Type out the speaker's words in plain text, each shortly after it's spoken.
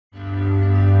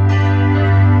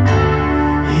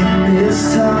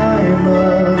time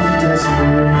of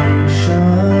desperation,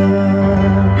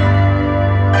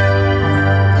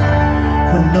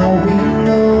 when all we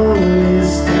know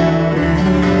is doubt and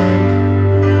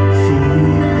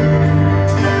fear.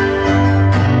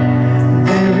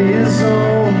 There is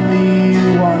only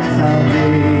one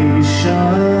foundation.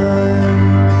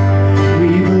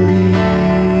 We believe,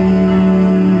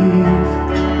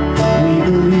 we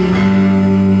believe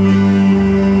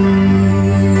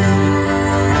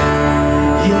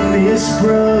in this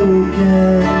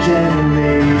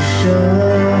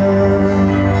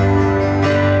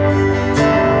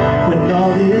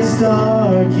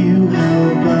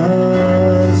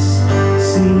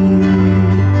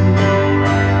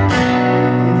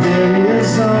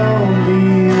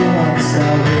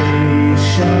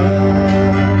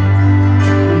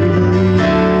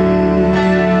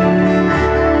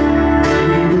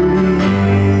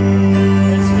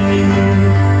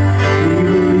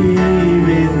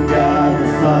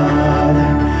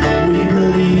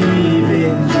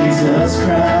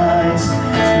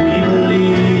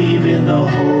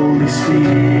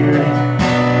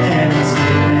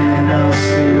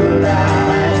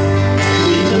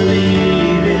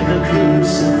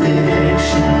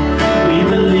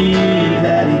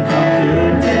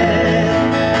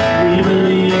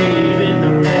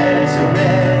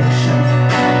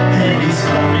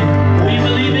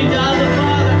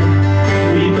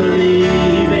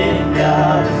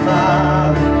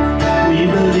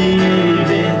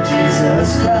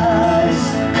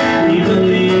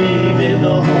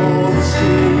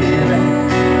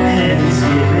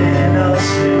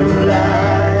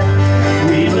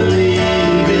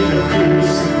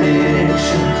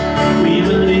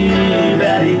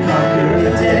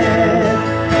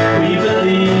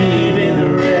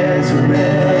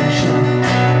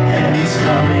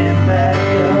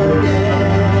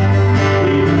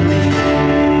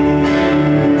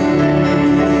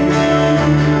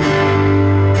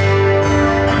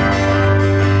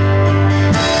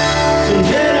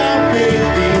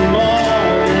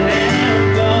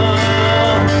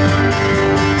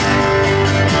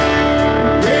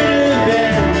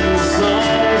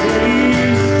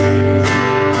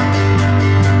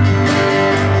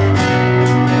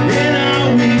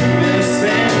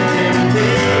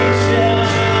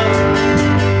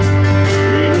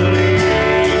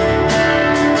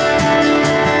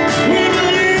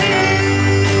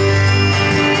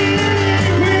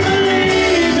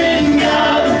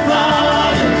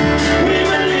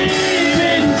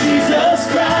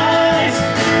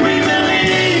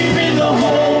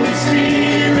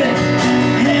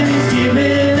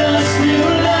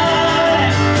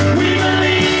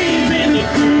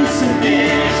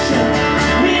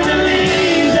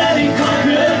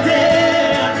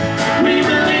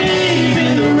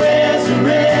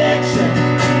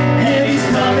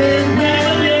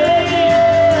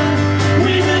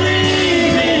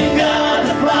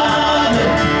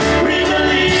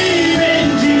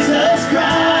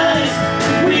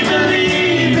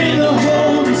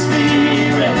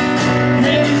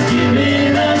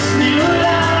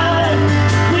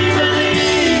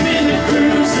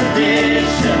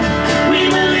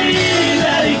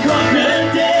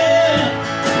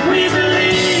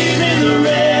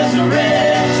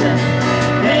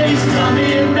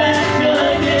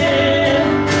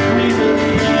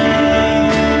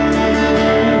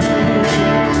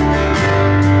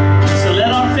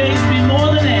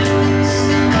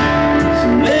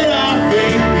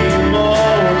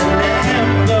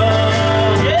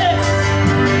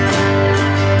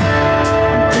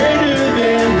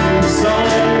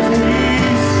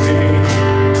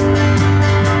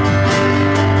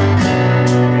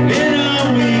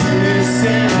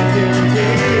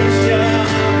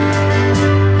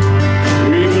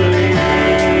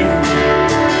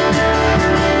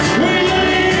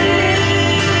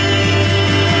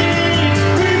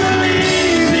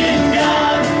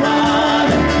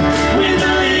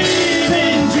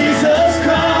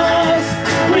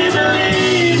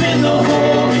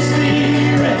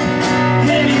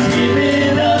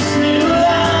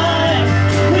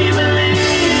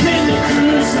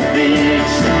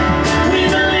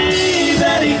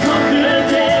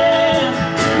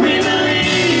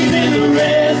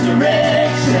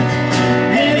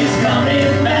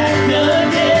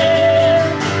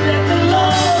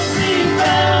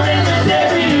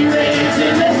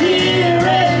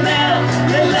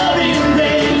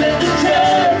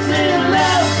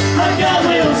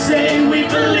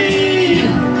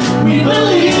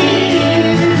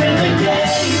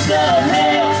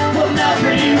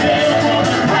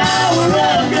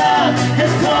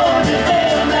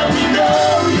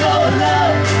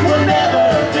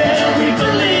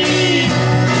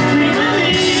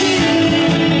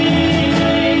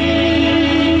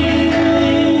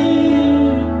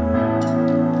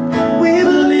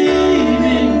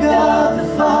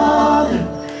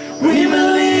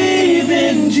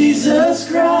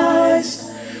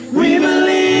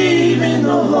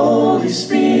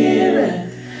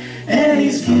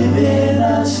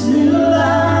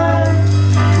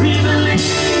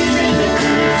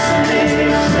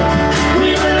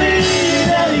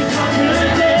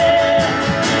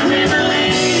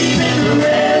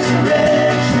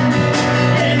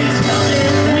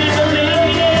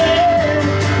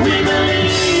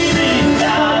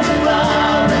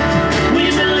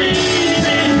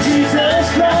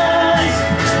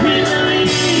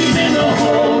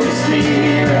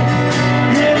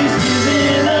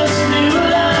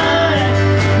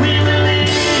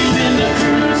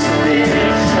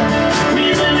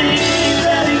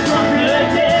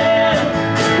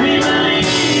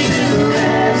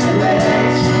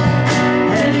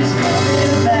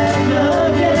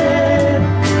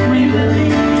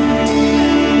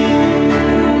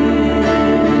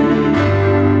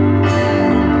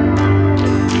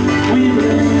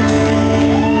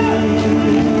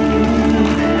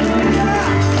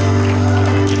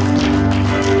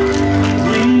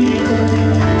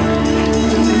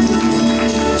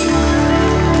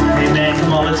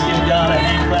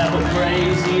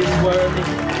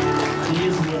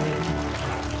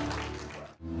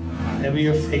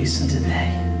facing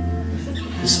today.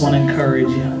 Just want to encourage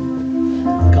you.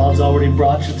 God's already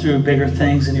brought you through bigger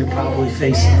things than you're probably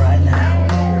facing right now.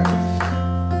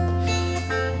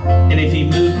 And if He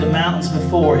moved the mountains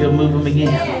before, He'll move them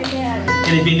again.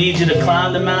 And if He needs you to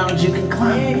climb the mountains, you can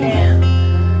climb them again.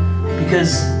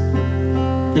 Because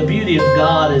the beauty of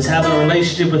God is having a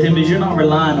relationship with Him is you're not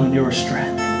relying on your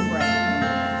strength.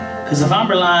 Because if I'm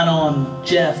relying on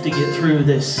Jeff to get through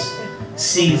this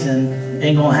season, it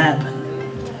ain't going to happen.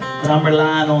 But I'm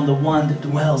relying on the one that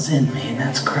dwells in me, and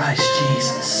that's Christ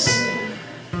Jesus.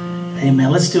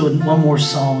 Amen. Let's do one more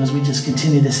song as we just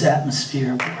continue this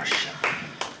atmosphere of worship.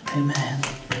 Amen.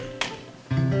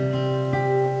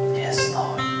 Yes,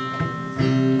 Lord.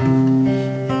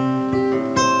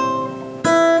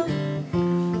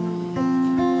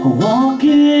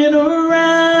 Walking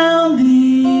around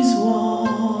these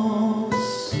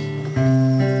walls,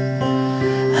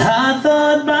 I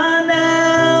thought by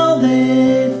now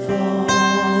they'd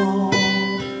fall,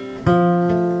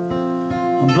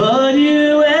 but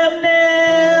you have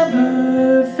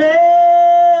never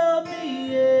failed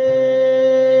me yet.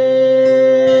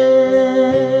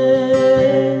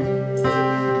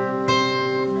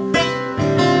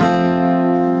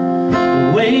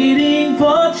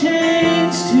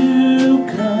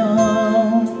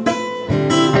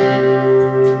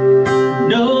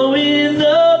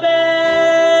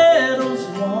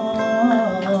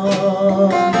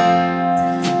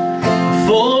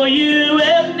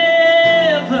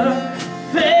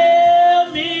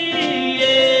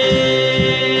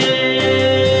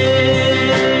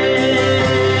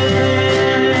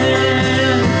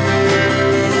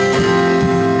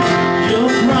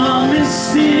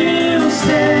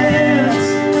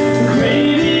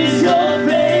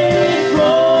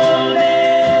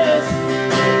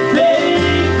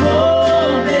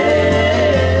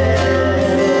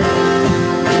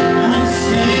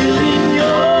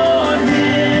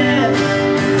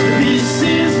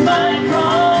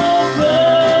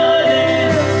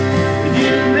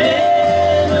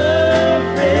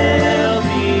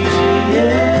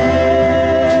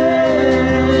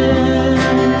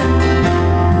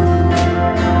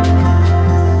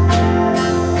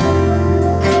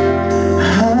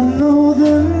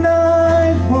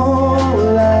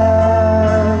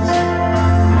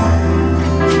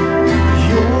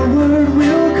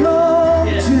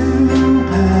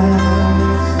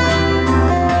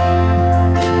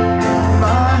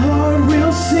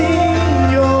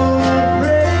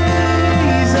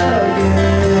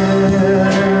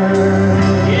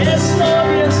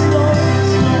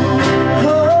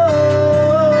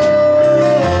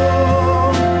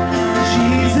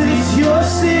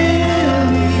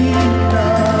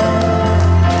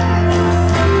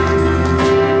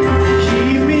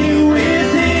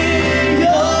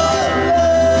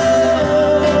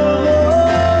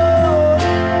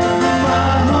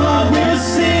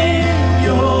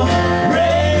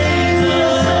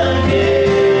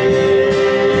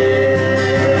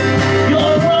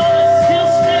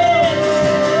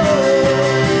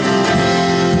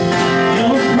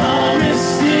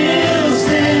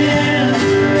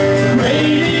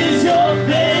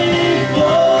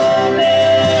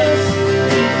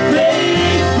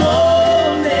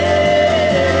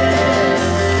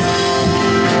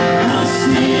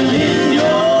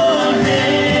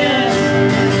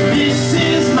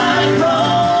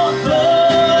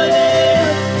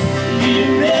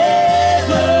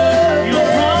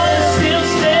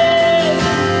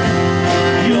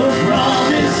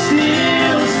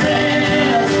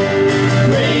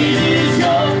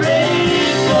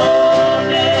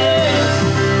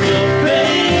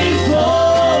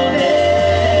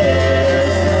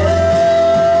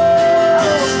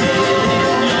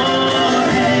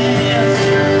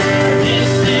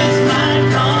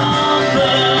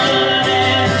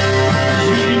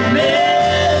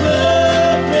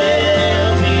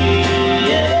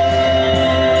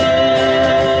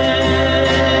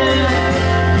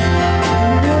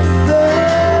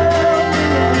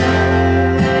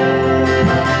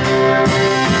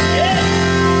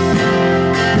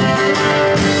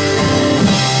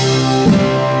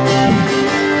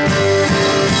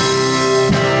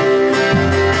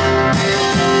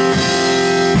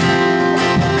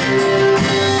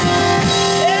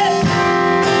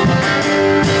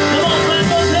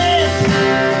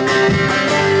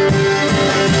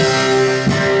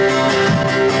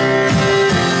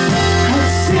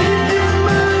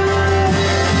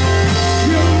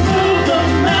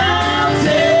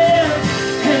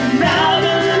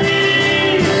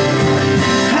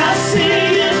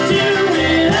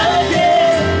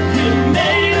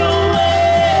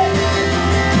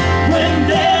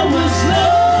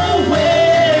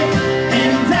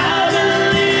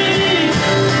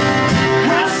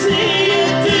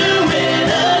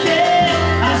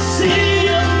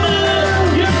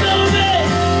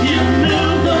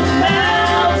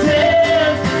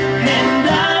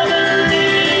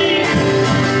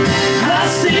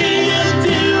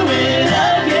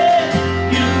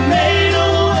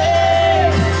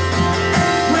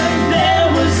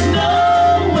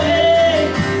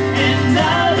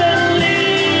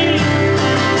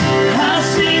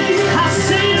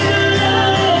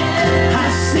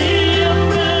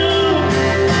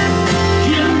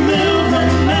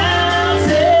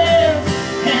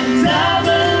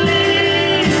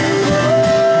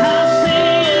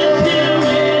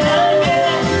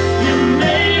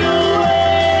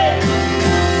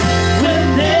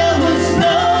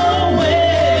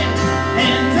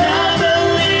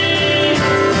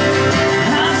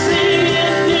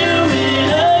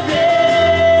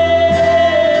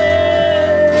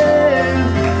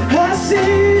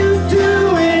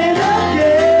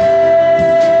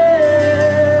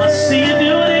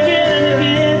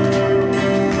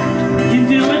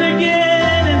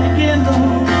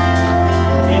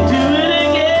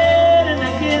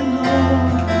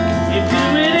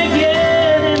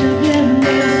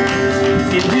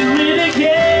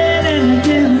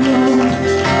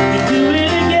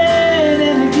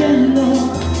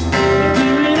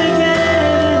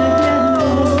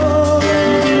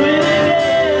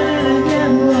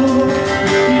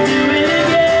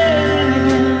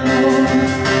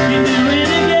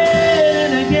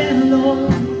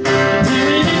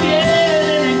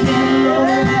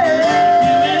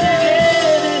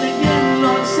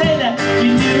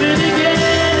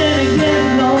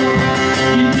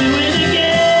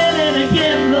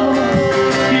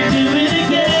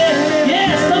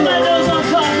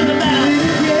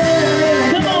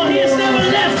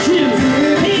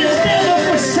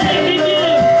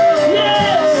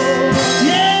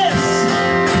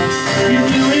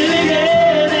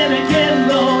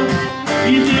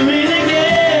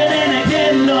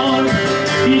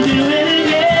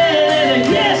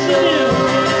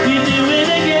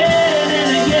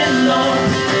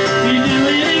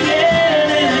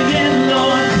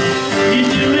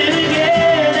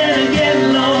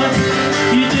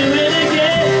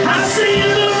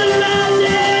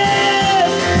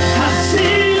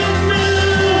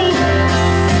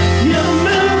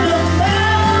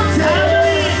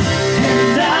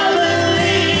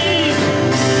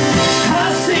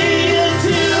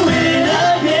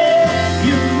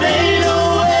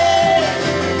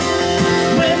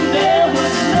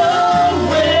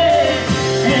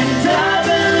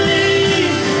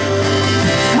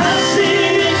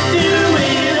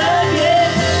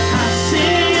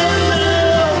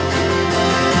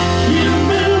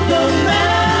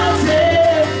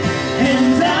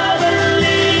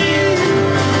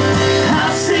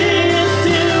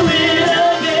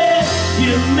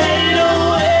 made a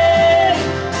way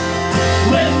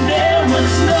when there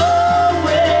was no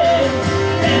way.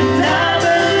 And I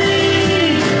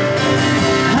believe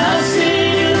I'll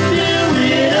see you do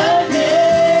it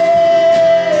again.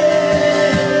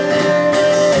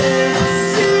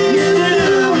 See you do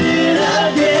it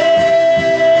again.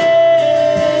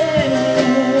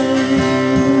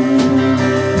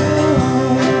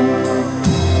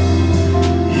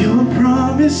 Your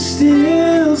promise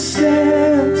still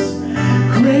stands.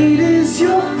 Great is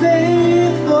your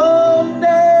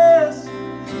faithfulness,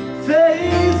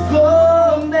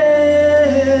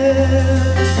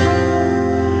 faithfulness.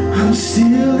 I'm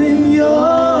still in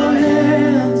your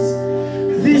hands.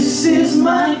 This is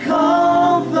my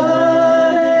confidence.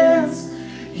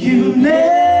 You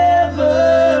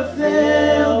never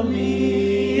fail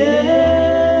me yet.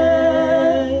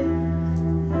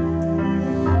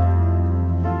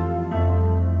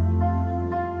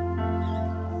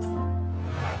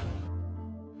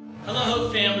 Hello,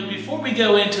 Hope family. Before we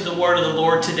go into the word of the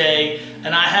Lord today,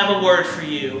 and I have a word for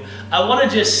you, I want to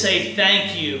just say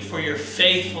thank you for your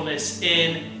faithfulness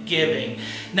in giving.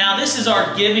 Now, this is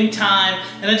our giving time,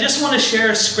 and I just want to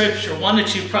share a scripture, one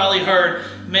that you've probably heard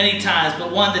many times,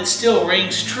 but one that still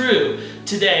rings true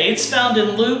today. It's found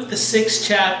in Luke, the 6th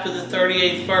chapter, the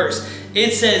 38th verse.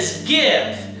 It says,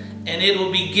 "Give, and it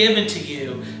will be given to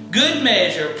you. Good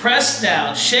measure, pressed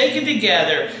down, shaken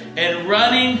together, and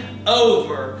running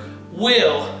over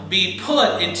will be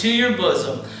put into your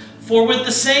bosom. For with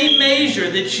the same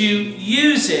measure that you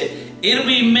use it, it'll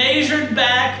be measured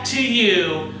back to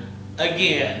you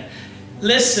again."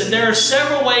 Listen, there are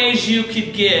several ways you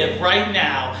could give right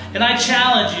now. And I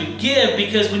challenge you, give,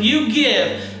 because when you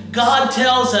give, God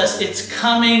tells us it's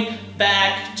coming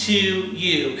back to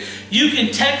you. You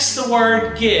can text the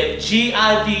word GIVE,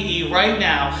 G-I-V-E, right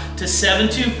now to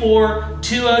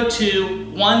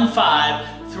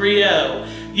 724-202-1530.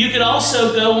 You can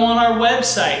also go on our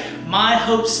website,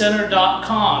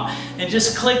 myhopecenter.com, and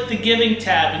just click the giving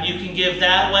tab and you can give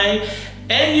that way.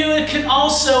 And you can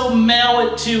also mail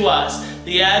it to us.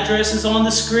 The address is on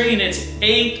the screen. It's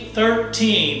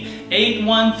 813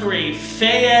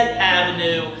 Fayette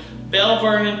Avenue, Belle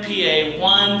Vernon, PA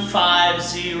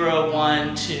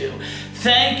 15012.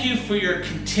 Thank you for your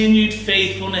continued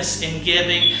faithfulness in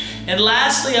giving. And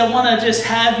lastly, I want to just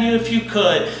have you, if you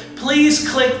could, please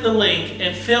click the link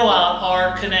and fill out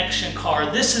our connection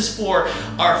card. This is for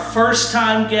our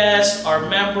first-time guests, our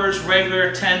members,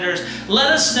 regular attenders. Let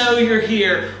us know you're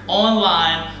here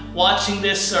online watching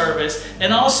this service.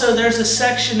 And also there's a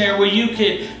section there where you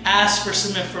could ask for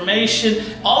some information.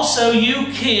 Also, you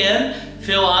can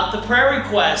fill out the prayer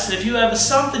request. If you have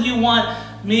something you want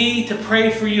me to pray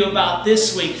for you about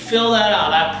this week, fill that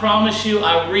out. I promise you,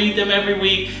 I read them every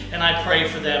week and I pray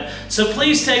for them. So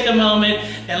please take a moment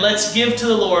and let's give to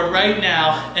the Lord right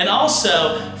now, and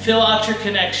also fill out your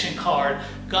connection card.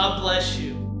 God bless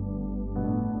you.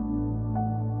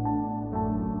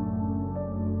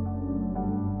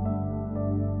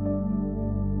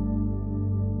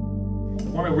 I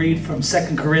want to read from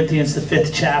 2 Corinthians, the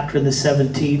 5th chapter, the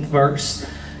 17th verse,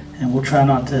 and we'll try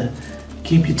not to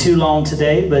keep you too long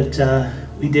today, but I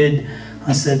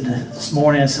said this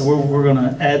morning, I said we're going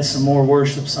to add some more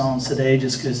worship songs today,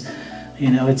 just because, you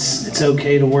know, it's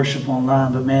okay to worship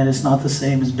online, but man, it's not the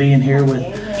same as being here with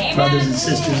brothers and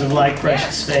sisters of like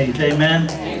precious faith. Amen?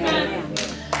 Amen.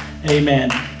 Amen.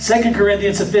 2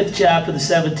 Corinthians, the 5th chapter, the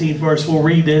 17th verse. We'll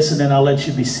read this and then I'll let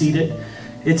you be seated.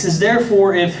 It says,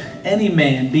 "Therefore, if any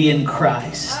man be in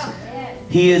Christ,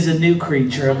 he is a new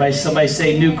creature." Somebody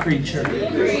say new creature. New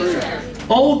creature.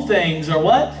 Old things are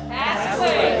what? Passed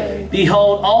away.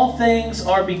 Behold, all things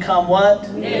are become what?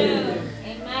 New. Amen.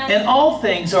 And all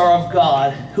things are of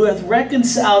God, who hath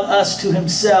reconciled us to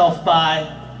himself by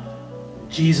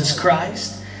Jesus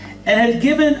Christ, and hath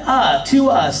given to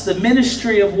us the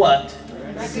ministry of what?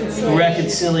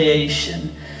 Reconciliation.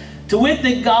 To wit,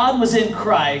 that God was in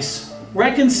Christ,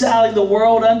 reconciling the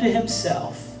world unto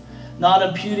himself, not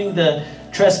imputing the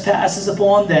trespasses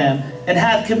upon them, and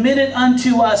hath committed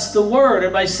unto us the word,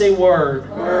 everybody say word,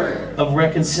 of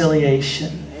reconciliation.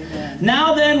 Amen.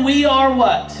 Now then, we are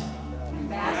what?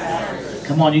 Ambassadors.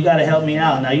 Come on, you got to help me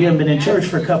out. Now, you haven't been in church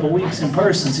for a couple weeks in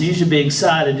person, so you should be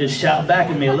excited. Just shout back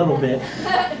at me a little bit.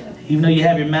 Even though you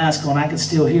have your mask on, I can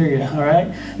still hear you, all right?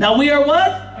 Now, we are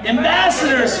what?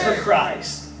 Ambassadors for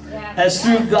Christ. As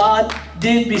through God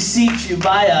did beseech you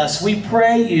by us, we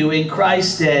pray you in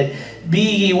Christ's stead, be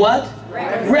ye what?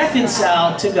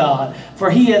 Reconciled to God. For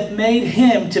he hath made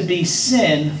him to be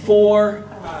sin for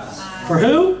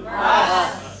who?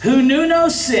 Us. Who knew no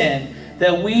sin,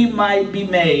 that we might be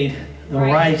made the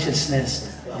righteousness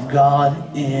of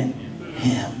God in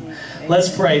Him.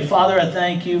 Let's pray. Father, I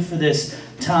thank you for this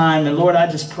time. And Lord, I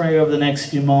just pray over the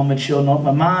next few moments you'll anoint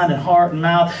my mind and heart and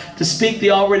mouth to speak the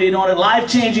already anointed,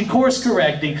 life-changing,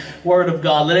 course-correcting Word of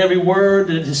God. Let every word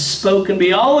that is spoken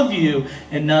be all of you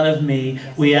and none of me.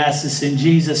 We ask this in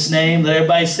Jesus' name. Let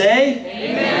everybody say,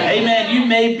 Amen. Amen. You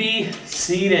may be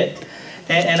seated.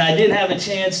 And I did have a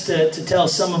chance to tell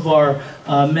some of our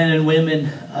men and women,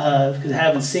 because I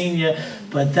haven't seen you,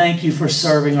 but thank you for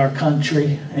serving our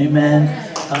country. Amen.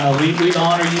 We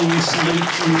honor you. We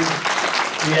salute you.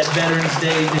 We had Veterans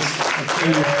Day just a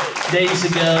few days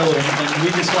ago, and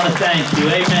we just want to thank you.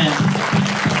 Amen.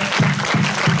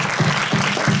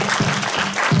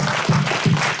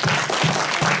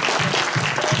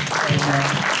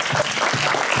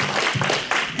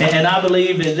 Amen. And I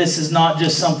believe that this is not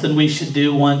just something we should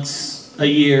do once a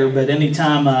year, but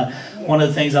anytime. One of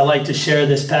the things I like to share,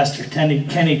 this Pastor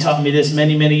Kenny taught me this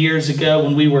many, many years ago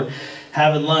when we were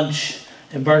having lunch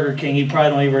at Burger King. You probably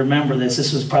don't even remember this.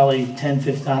 This was probably 10,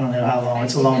 15, I don't know how long.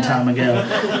 It's a long time ago.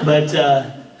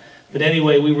 But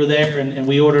anyway, we were there and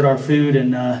we ordered our food,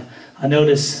 and I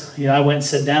noticed, I went and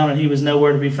sat down and he was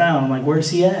nowhere to be found. I'm like, where's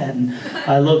he at? And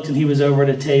I looked and he was over at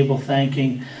a table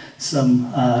thanking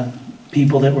some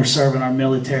people that were serving our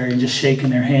military and just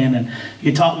shaking their hand. And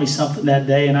you taught me something that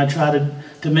day, and I try to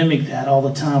mimic that all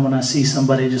the time when I see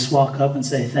somebody just walk up and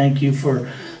say, thank you for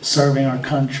serving our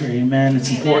country. Amen.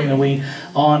 It's important that we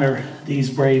honor these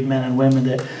brave men and women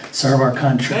that serve our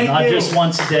country. Not just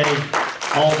once a day,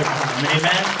 all the time.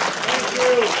 Amen. Thank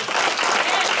you.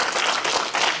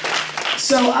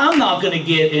 So I'm not going to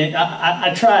get in.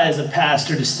 I try as a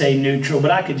pastor to stay neutral, but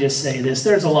I could just say this.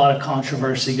 There's a lot of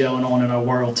controversy going on in our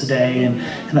world today, and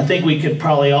I think we could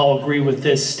probably all agree with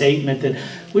this statement that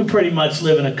we pretty much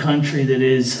live in a country that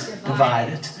is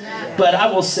divided. But I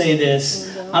will say this.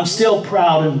 I'm still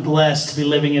proud and blessed to be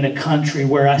living in a country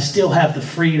where I still have the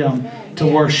freedom to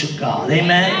worship God.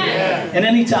 Amen? And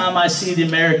anytime I see the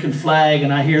American flag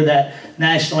and I hear that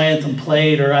national anthem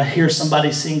played, or I hear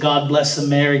somebody sing God Bless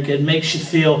America, it makes you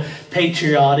feel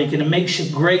patriotic, and it makes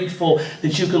you grateful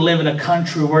that you can live in a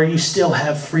country where you still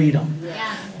have freedom.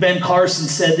 Ben Carson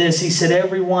said this. He said,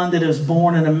 everyone that is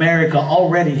born in America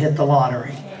already hit the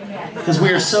lottery. Because we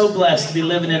are so blessed to be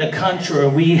living in a country where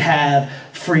we have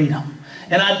freedom.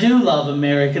 And I do love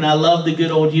America, and I love the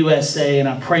good old USA, and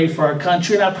I pray for our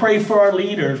country, and I pray for our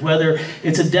leaders, whether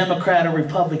it's a Democrat or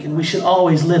Republican. We should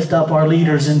always lift up our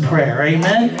leaders in prayer.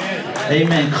 Amen?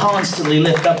 Amen. Constantly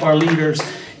lift up our leaders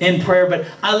in prayer. But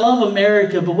I love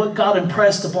America, but what God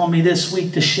impressed upon me this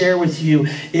week to share with you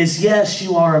is, yes,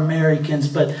 you are Americans,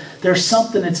 but there's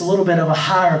something that's a little bit of a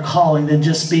higher calling than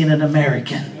just being an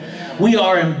American. We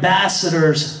are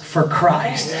ambassadors for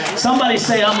Christ. Somebody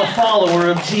say, I'm a follower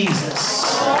of Jesus.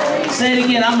 Say it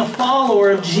again, I'm a follower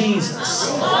of Jesus.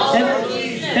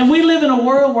 And we live in a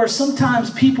world where sometimes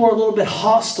people are a little bit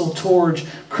hostile towards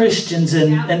Christians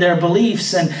and their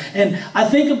beliefs. And I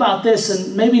think about this,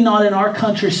 and maybe not in our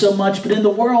country so much, but in the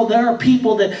world there are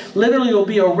people that literally will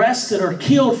be arrested or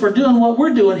killed for doing what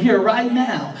we're doing here right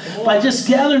now. By just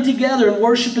gathering together and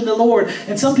worshiping the Lord.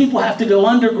 And some people have to go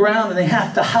underground and they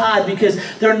have to hide because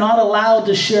they're not allowed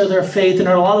to share their faith, and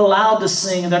they're not allowed to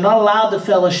sing, and they're not allowed to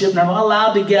fellowship, and they're not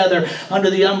allowed to gather under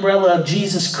the umbrella of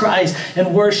Jesus Christ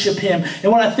and worship Him.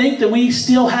 And when I think that we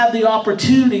still have the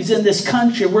opportunities in this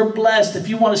country, we're blessed. If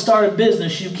you want to start a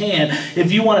business, you can.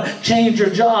 If you want to change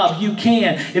your job, you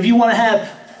can. If you want to have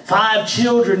 5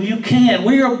 children, you can.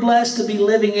 We are blessed to be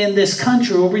living in this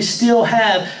country where we still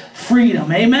have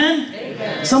freedom. Amen?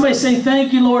 Amen. Somebody say,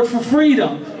 thank you, Lord, for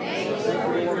freedom.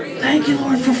 Thank you,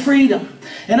 Lord, for freedom.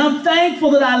 And I'm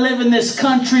thankful that I live in this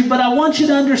country, but I want you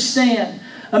to understand,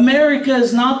 America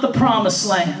is not the promised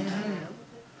land.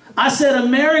 I said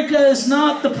America is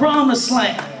not the promised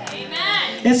land.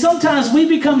 Amen. And sometimes we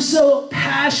become so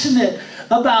passionate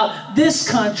about this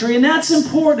country, and that's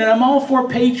important, and I'm all for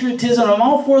patriotism, I'm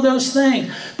all for those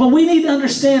things. But we need to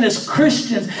understand, as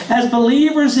Christians, as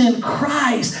believers in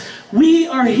Christ, we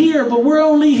are here, but we're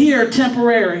only here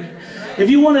temporary. If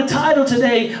you want a title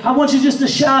today, I want you just to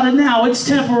shout it now. It's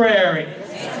temporary.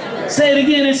 Say it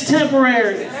again, it's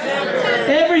temporary.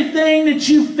 Everything that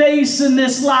you face in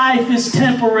this life is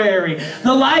temporary.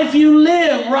 The life you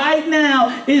live right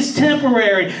now is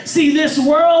temporary. See, this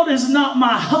world is not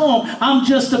my home. I'm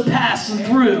just a passing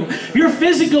through. Your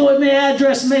physical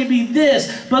address may be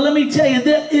this, but let me tell you,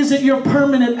 that isn't your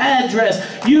permanent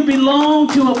address. You belong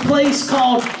to a place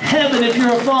called heaven if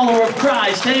you're a follower of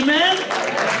Christ. Amen?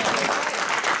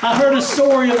 I heard a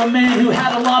story of a man who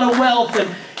had a lot of wealth,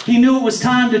 and he knew it was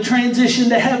time to transition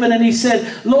to heaven, and he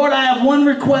said, Lord, I have one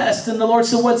request. And the Lord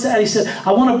said, what's that? He said,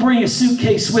 I want to bring a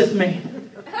suitcase with me.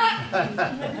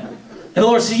 And the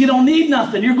Lord said, you don't need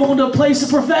nothing. You're going to a place of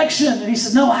perfection. And he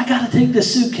said, no, I got to take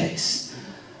this suitcase.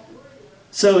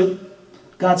 So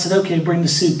God said, okay, bring the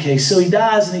suitcase. So he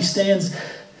dies and he stands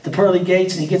at the pearly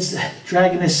gates and he gets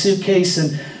dragging his suitcase,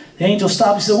 and the angel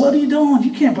stops. He said, what are you doing?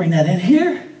 You can't bring that in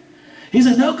here. He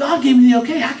said, no, God gave me the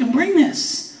okay. I can bring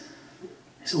this.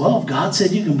 He said, well, if God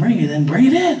said you can bring it, then bring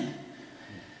it in.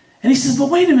 And he said, but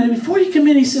wait a minute. Before you come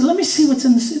in, he said, let me see what's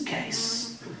in the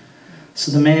suitcase.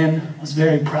 So the man was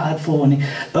very prideful, and he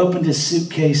opened his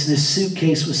suitcase, and his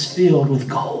suitcase was filled with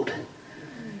gold.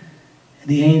 And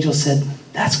the angel said,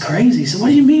 that's crazy. He said, what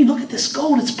do you mean? Look at this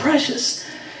gold. It's precious.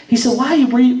 He said, why are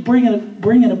you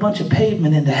bringing a bunch of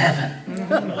pavement into heaven?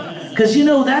 Because you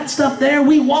know that stuff there,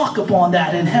 we walk upon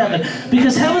that in heaven.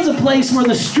 Because heaven's a place where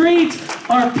the streets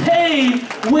are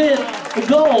paved with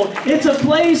gold. It's a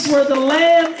place where the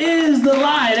Lamb is the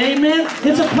light. Amen?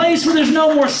 It's a place where there's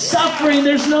no more suffering.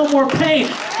 There's no more pain.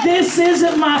 This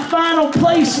isn't my final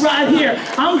place right here.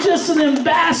 I'm just an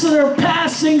ambassador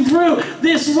passing through.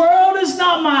 This world is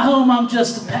not my home. I'm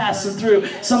just passing through.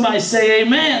 Somebody say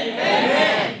amen.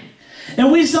 Amen. And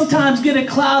we sometimes get it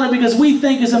clouded because we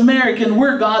think as Americans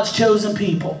we're God's chosen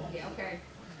people.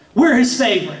 We're His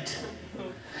favorite.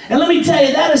 And let me tell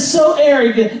you, that is so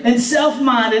arrogant and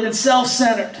self-minded and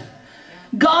self-centered.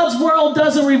 God's world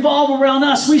doesn't revolve around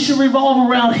us. We should revolve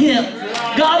around Him.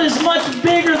 God is much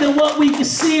bigger than what we can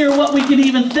see or what we can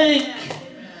even think.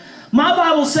 My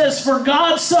Bible says, for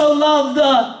God so loved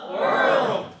the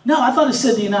world. No, I thought it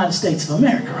said the United States of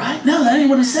America, right? No, that ain't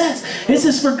what it says. It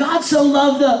says, for God so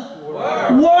loved the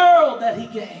world that He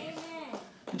gave.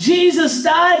 Jesus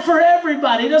died for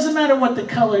everybody. It doesn't matter what the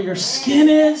color of your skin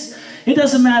is. It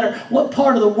doesn't matter what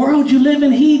part of the world you live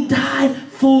in. He died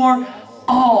for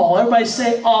all. Everybody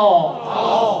say all.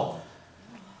 All.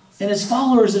 And as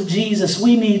followers of Jesus,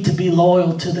 we need to be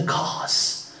loyal to the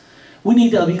cause. We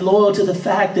need to be loyal to the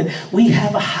fact that we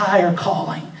have a higher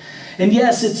calling. And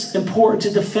yes, it's important to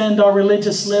defend our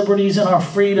religious liberties and our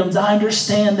freedoms. I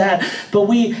understand that. But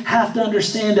we have to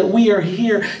understand that we are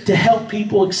here to help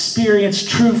people experience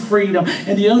true freedom.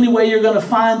 And the only way you're going to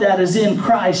find that is in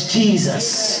Christ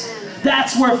Jesus.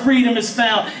 That's where freedom is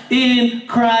found, in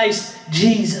Christ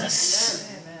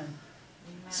Jesus.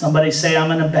 Somebody say,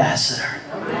 I'm an ambassador.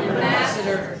 I'm an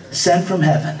ambassador. Sent from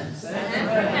heaven,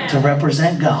 to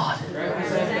represent God,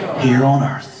 here on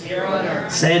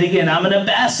earth. Say it again. I'm an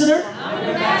ambassador,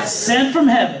 sent from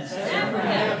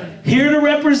heaven, here to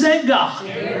represent God,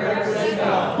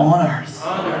 on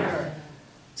earth.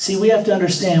 See, we have to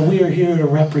understand we are here to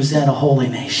represent a holy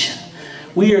nation.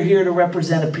 We are here to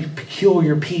represent a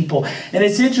peculiar people. And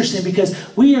it's interesting because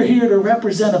we are here to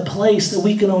represent a place that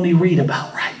we can only read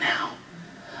about right now.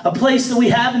 A place that we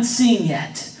haven't seen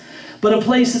yet. But a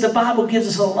place that the Bible gives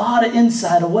us a lot of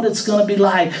insight of what it's going to be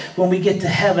like when we get to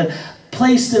heaven. A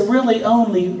place that really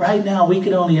only, right now, we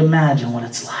can only imagine what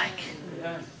it's like.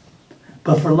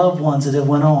 But for loved ones that have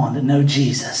went on to know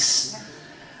Jesus,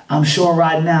 I'm sure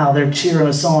right now they're cheering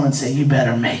us on and say, you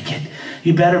better make it.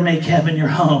 You better make heaven your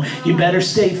home. You better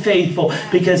stay faithful,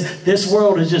 because this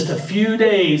world is just a few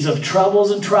days of troubles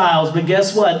and trials. But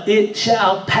guess what? It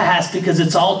shall pass, because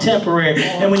it's all temporary.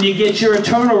 And when you get your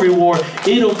eternal reward,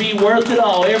 it'll be worth it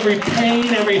all. Every pain,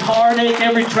 every heartache,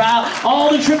 every trial, all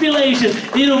the tribulation,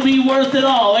 it'll be worth it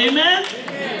all. Amen?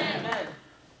 Amen.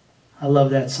 I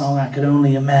love that song. I could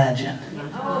only imagine.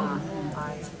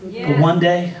 But one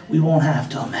day, we won't have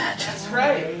to imagine. That's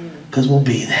right. Because we'll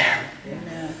be there.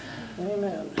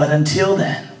 But until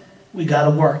then, we got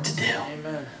a work to do.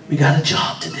 Amen. We got a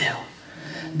job to do.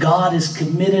 God is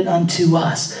committed unto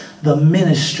us the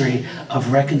ministry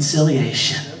of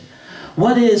reconciliation.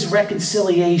 What is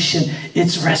reconciliation?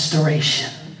 It's restoration.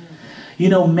 You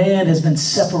know, man has been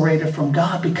separated from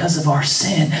God because of our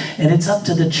sin. And it's up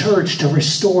to the church to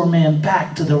restore man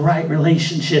back to the right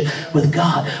relationship with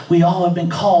God. We all have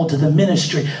been called to the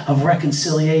ministry of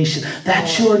reconciliation.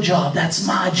 That's your job. That's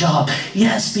my job.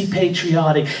 Yes, be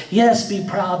patriotic. Yes, be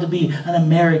proud to be an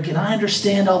American. I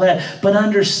understand all that. But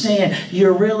understand,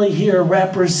 you're really here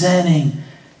representing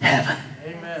heaven.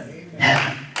 Amen.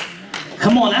 Heaven.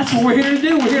 Come on, that's what we're here to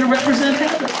do. We're here to represent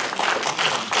heaven.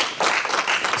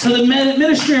 So the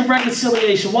ministry of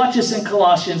reconciliation, watch this in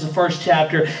Colossians, the 1st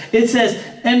chapter. It says,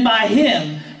 and by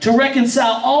Him to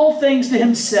reconcile all things to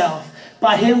Himself,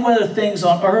 by Him whether things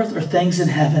on earth or things in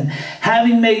heaven,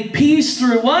 having made peace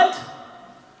through what?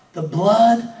 The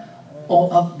blood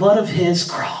of His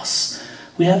cross.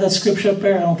 We have that scripture up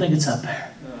there? I don't think it's up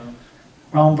there. No.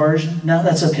 Wrong version? No,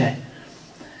 that's okay.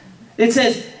 It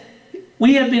says,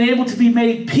 we have been able to be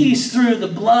made peace through the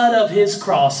blood of His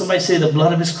cross. Somebody say the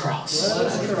blood of His cross.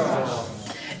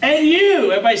 And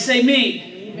you, everybody say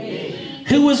me,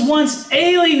 who was once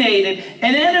alienated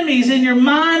and enemies in your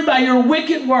mind by your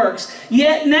wicked works,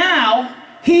 yet now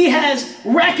he has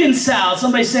reconciled.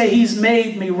 Somebody say, he's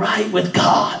made me right with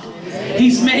God.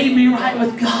 He's made me right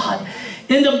with God.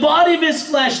 In the body of his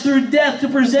flesh through death to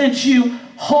present you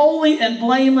holy and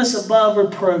blameless above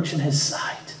reproach in his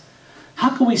sight.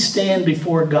 How can we stand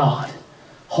before God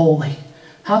holy?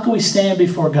 How can we stand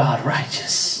before God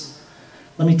righteous?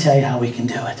 Let me tell you how we can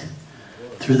do it.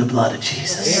 Through the blood of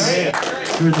Jesus.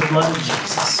 Through the blood of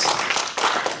Jesus.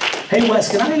 Hey Wes,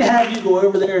 can I have you go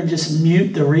over there and just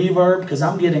mute the reverb? Because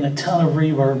I'm getting a ton of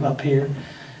reverb up here.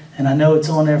 And I know it's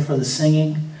on there for the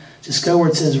singing. Just go where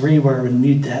it says reverb and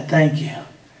mute that. Thank you.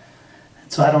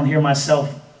 So I don't hear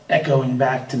myself echoing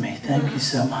back to me. Thank you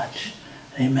so much.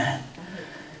 Amen.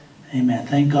 Amen.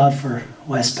 Thank God for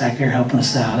Wes back here helping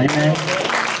us out. Amen.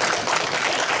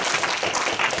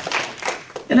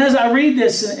 And as I read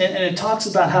this, and it talks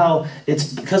about how it's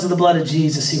because of the blood of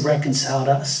Jesus he reconciled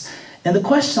us. And the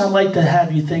question I'd like to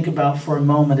have you think about for a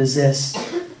moment is this.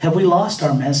 Have we lost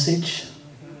our message?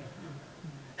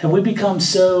 Have we become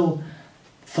so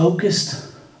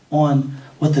focused on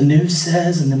what the news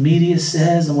says and the media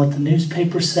says and what the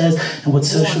newspaper says and what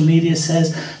social media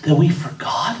says that we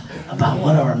forgot about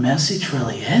what our message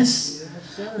really is?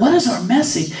 What is our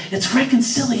message? It's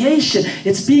reconciliation.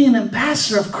 It's being an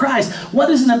ambassador of Christ. What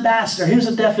is an ambassador? Here's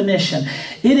a definition.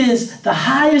 It is the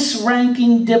highest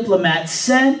ranking diplomat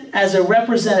sent as a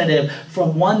representative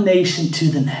from one nation to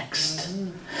the next.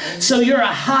 So you're a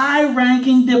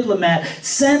high-ranking diplomat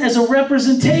sent as a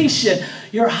representation.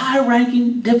 You're a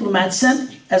high-ranking diplomat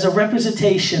sent as a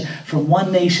representation from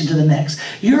one nation to the next.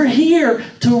 You're here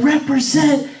to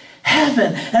represent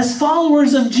heaven. As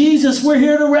followers of Jesus, we're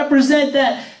here to represent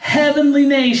that heavenly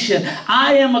nation.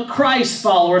 I am a Christ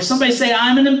follower. Somebody say,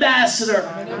 I'm an ambassador.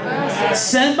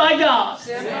 Sent by God.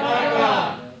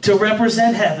 To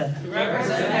represent heaven.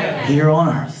 Here on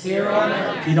earth.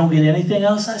 If you don't get anything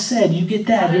else I said, you get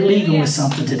that. You're legal with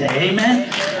something today.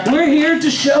 Amen. We're here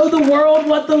to show the world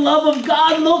what the love of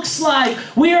God looks like.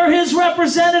 We are his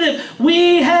representative.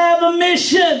 We have a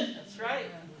mission. That's right.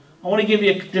 I want to give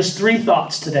you just 3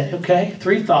 thoughts today, okay?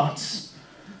 3 thoughts.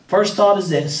 First thought is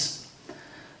this.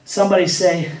 Somebody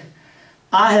say,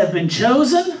 I have been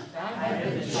chosen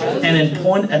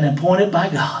and appointed by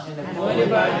God.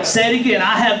 Say it again.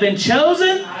 I have been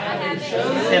chosen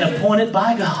and appointed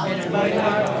by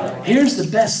God. Here's the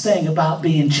best thing about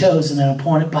being chosen and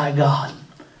appointed by God.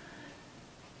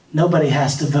 Nobody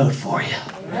has to vote for you.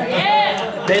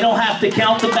 They don't have to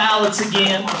count the ballots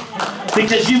again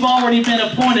because you've already been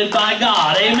appointed by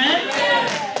God. Amen?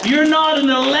 You're not an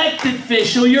elected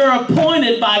official. You're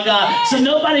appointed by God. So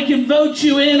nobody can vote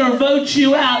you in or vote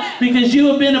you out because you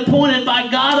have been appointed by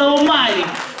God Almighty.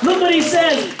 Look what he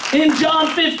says in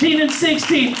John 15 and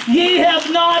 16. Ye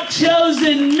have not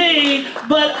chosen me,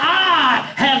 but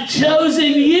I have chosen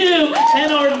you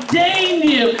and ordained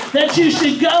you that you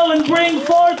should go and bring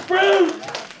forth fruit.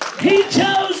 He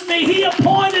chose me. He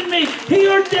appointed me. He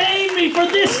ordained me for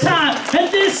this time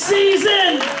and this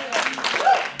season.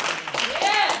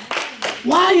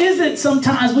 Why is it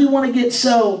sometimes we want to get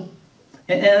so,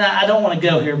 and I don't want to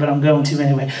go here, but I'm going to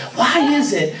anyway. Why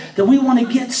is it that we want to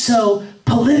get so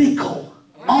political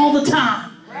all the time?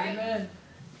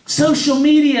 Social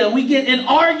media, we get in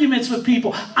arguments with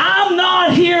people. I'm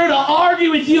not here to argue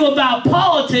with you about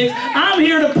politics. I'm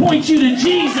here to point you to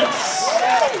Jesus.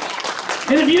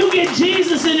 And if you get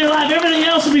Jesus in your life, everything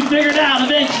else will be figured out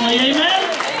eventually.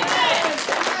 Amen?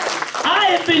 I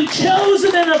have been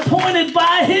chosen and appointed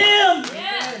by him.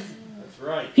 Yes. That's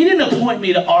right. He didn't appoint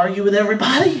me to argue with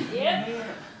everybody. Yep.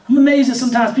 I'm amazed that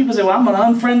sometimes people say, well, I'm going to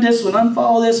unfriend this one,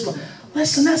 unfollow this one.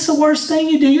 Listen, that's the worst thing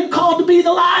you do. You're called to be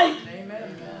the light.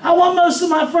 Amen. I want most of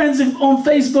my friends on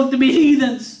Facebook to be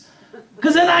heathens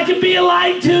because then I can be a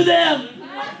light to them.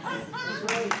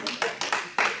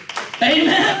 Amen.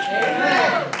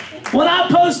 Amen. When I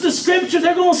post the scripture,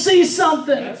 they're going to see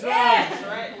something. That's right. That's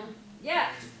right. Yeah.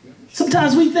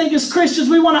 Sometimes we think as Christians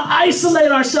we want to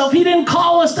isolate ourselves. He didn't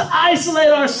call us to isolate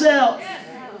ourselves.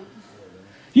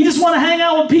 You just want to hang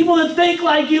out with people that think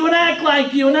like you and act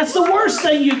like you, and that's the worst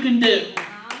thing you can do.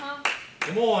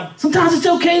 Come on. Sometimes it's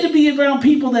okay to be around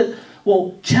people that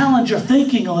will challenge your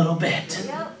thinking a little bit.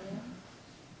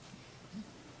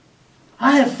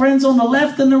 I have friends on the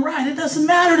left and the right. It doesn't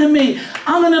matter to me.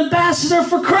 I'm an ambassador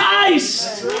for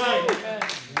Christ. That's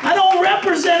right. I don't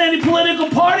represent any political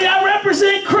party. I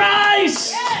represent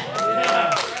Christ.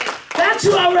 Yeah. That's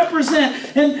That's who I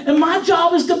represent. And my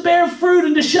job is to bear fruit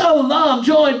and to show love,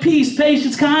 joy, peace,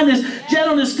 patience, kindness,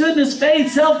 gentleness, goodness,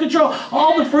 faith, self-control,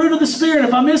 all the fruit of the Spirit.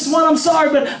 If I miss one, I'm sorry,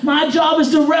 but my job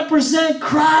is to represent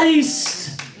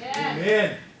Christ.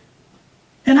 Amen.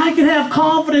 And I can have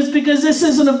confidence because this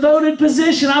isn't a voted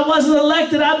position. I wasn't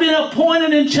elected. I've been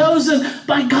appointed and chosen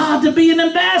by God to be an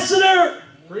ambassador.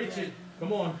 Preach it.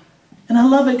 Come on. And I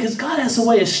love it because God has a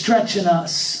way of stretching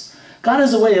us. God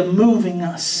has a way of moving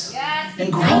us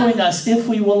and growing us if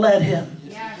we will let Him.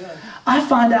 I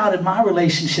find out in my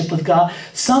relationship with God,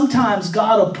 sometimes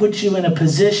God will put you in a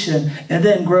position and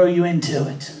then grow you into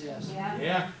it.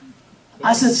 Yeah.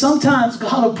 I said sometimes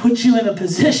God will put you in a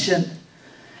position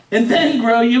and then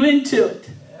grow you into it.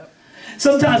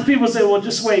 Sometimes people say, well,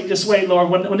 just wait, Lord,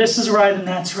 when this is right and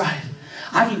that's right.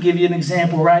 I can give you an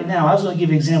example right now. I was going to give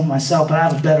you an example myself, but I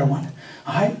have a better one.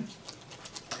 All right?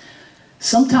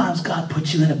 Sometimes God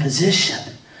puts you in a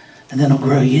position and then He'll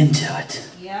grow you into it.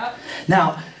 Yep.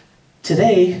 Now,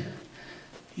 today,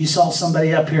 you saw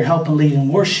somebody up here helping lead in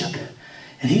worship.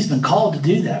 And he's been called to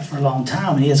do that for a long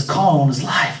time. And he has a call on his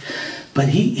life. But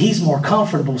he's more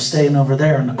comfortable staying over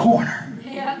there in the corner.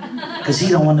 Because he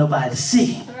don't want nobody to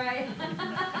see. Right.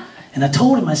 And I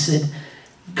told him, I said,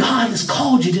 God has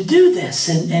called you to do this,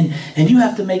 and you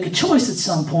have to make a choice at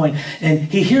some point. And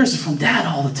he hears it from Dad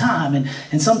all the time.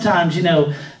 And sometimes, you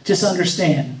know, just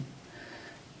understand,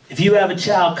 if you have a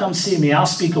child, come see me. I'll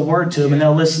speak a word to them, and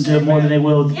they'll listen to it more than they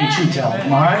will what you tell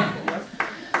them, all right?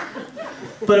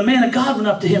 But a man of God went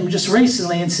up to him just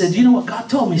recently and said, you know what, God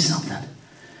told me something.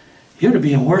 You're to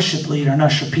be a worship leader and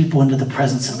usher people into the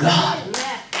presence of God.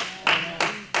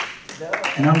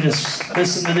 And I'm just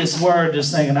listening to this word,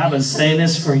 just thinking, I've been saying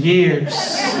this for years.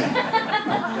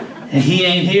 And he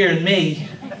ain't hearing me.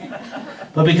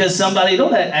 But because somebody,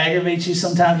 don't that aggravate you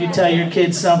sometimes? You tell your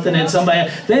kids something and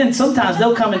then sometimes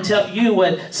they'll come and tell you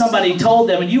what somebody told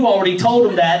them and you already told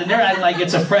them that and they're acting like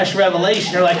it's a fresh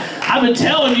revelation. They're like, I've been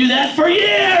telling you that for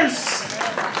years.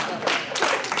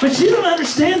 But you don't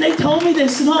understand. They told me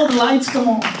this and all the lights come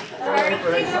on.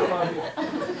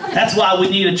 That's why we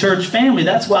need a church family.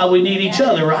 That's why we need each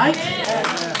other, right?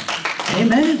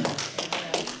 Amen.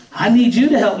 I need you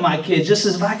to help my kids just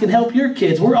as if I can help your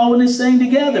kids. We're all in this thing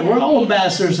together. We're all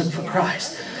ambassadors for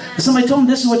Christ. And somebody told me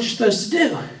this is what you're supposed to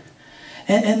do.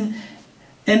 And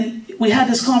we had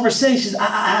this conversation.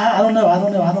 I don't know.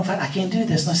 I can't do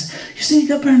this. And I said, you see, you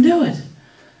go up there and do it.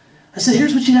 I said,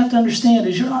 here's what you have to understand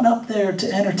is you're not up there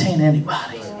to entertain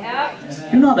anybody.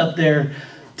 You're not up there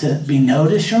to be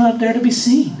noticed. You're not up there to be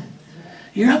seen.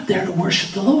 You're up there to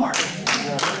worship the Lord.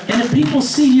 And if people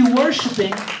see you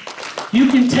worshiping, you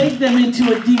can take them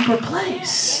into a deeper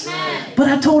place. But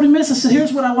I told him this. I said,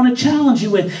 here's what I want to challenge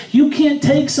you with. You can't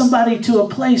take somebody to a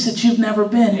place that you've never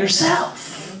been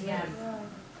yourself.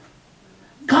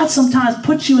 God sometimes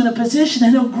puts you in a position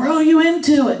and He'll grow you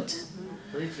into it.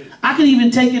 I can even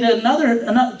take it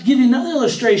give you another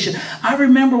illustration. I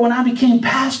remember when I became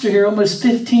pastor here almost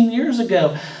 15 years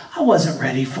ago, I wasn't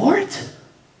ready for it.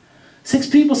 6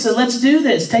 people said, let's do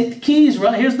this. Take the keys.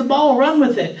 Run. Here's the ball. Run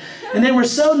with it. And they were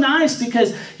so nice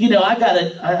because, you know,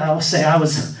 I'll say I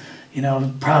was, you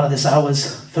know, proud of this. I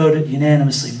was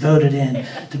unanimously voted in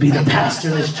to be the pastor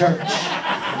of this church.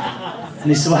 And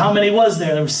they said, well, how many was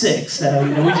there? There were 6. So,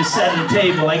 you know, we just sat at the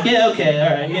table like, yeah, okay,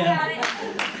 all right, you know.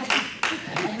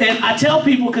 And I tell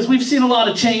people, because we've seen a lot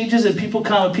of changes and people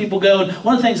come and people go. And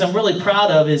one of the things I'm really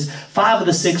proud of is 5 of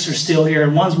the 6 are still here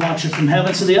and 1's watching from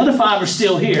heaven. So the other 5 are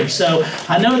still here. So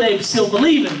I know they still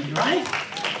believe in me, right?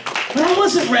 But I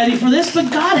wasn't ready for this. But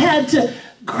God had to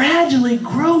gradually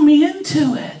grow me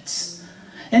into it.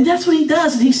 And that's what He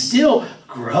does. And He's still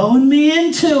growing me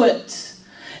into it.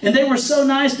 And they were so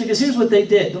nice because here's what they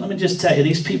did. Let me just tell you,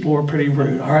 these people were pretty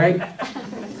rude, all right?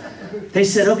 They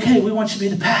said, okay, we want you to be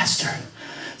the pastor.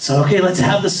 So, okay, let's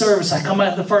have the service. I come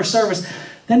out the first service.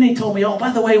 Then they told me, oh, by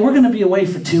the way, we're going to be away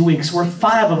for 2 weeks.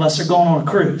 5 of us are going on a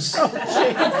cruise.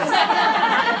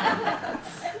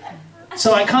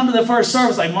 So I come to the first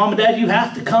service like, Mom and Dad, you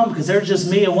have to come because there's just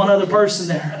me and 1 other person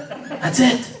there. That's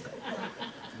it.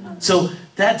 So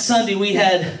that Sunday we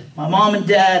had my mom and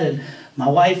dad and my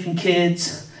wife and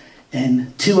kids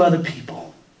and 2 other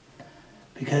people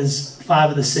because 5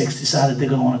 of the 6 decided to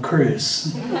go on a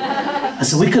cruise. I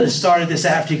said, we could have started this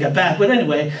after you got back. But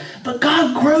anyway, but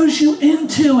God grows you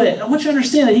into it. I want you to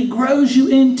understand that He grows you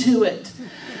into it.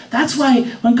 That's why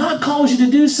when God calls you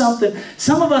to do something,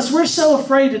 some of us, we're so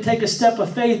afraid to take a step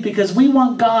of faith because we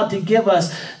want God to give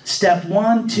us step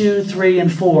 1, 2, 3,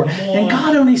 and 4. And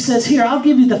God only says, here, I'll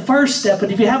give you the first step,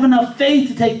 and if you have enough faith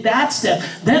to take that step,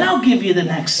 then I'll give you the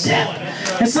next step.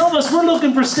 And some of us, we're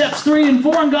looking for steps 3 and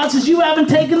 4, and God says, you haven't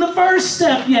taken the first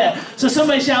step yet. So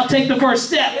somebody shout, take the first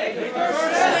step. Take the first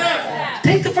step.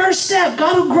 Take the first step.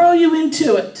 God will grow you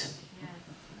into it.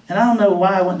 And I don't know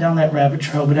why I went down that rabbit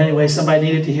trail, but anyway, somebody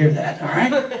needed to hear that, all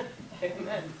right?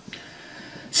 Amen.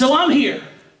 So I'm here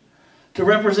to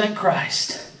represent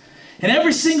Christ. And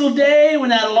every single day when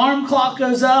that alarm clock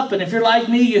goes up, and if you're like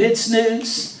me, you hit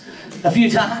snooze a few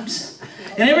times.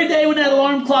 And every day when that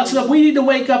alarm clock goes up, we need to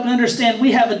wake up and understand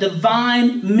we have a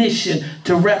divine mission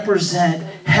to represent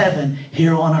heaven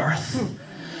here on earth.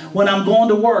 When I'm going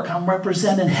to work, I'm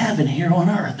representing heaven here on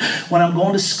earth. When I'm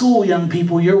going to school, young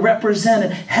people, you're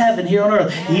representing heaven here on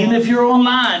earth. Even if you're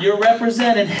online, you're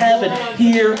representing heaven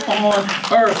here on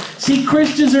earth. See,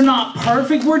 Christians are not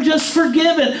perfect. We're just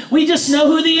forgiven. We just know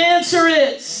who the answer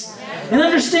is. And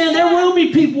understand, there will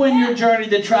be people in your journey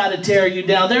that try to tear you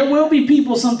down. There will be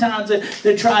people sometimes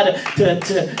that try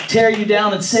to tear you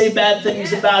down and say bad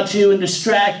things about you and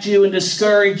distract you and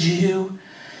discourage you.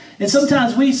 And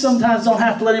sometimes we don't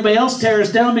have to let anybody else tear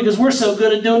us down because we're so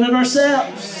good at doing it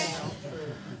ourselves.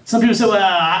 Some people say, well,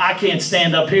 I can't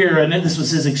stand up here. And this was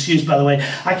his excuse, by the way.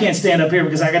 I can't stand up here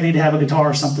because I need to have a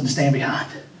guitar or something to stand behind.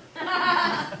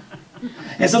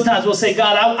 And sometimes we'll say,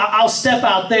 God, I'll step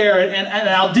out there and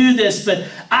I'll do this, but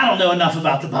I don't know enough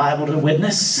about the Bible to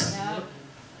witness.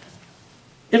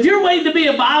 If you're waiting to be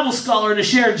a Bible scholar to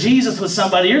share Jesus with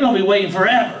somebody, you're going to be waiting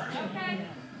forever.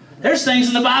 There's things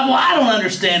in the Bible I don't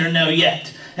understand or know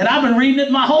yet. And I've been reading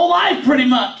it my whole life pretty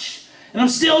much. And I'm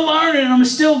still learning and I'm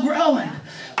still growing.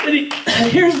 But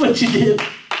here's what you do.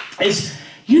 Is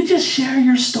you just share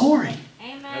your story.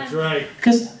 Amen. That's right.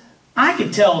 Because I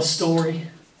could tell a story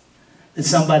that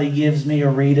somebody gives me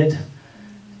or read it.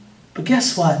 But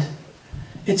guess what?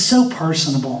 It's so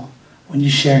personable when you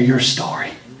share your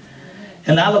story.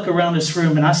 And I look around this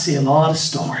room and I see a lot of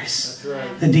stories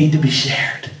that need to be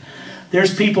shared.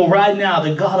 There's people right now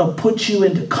that God will put you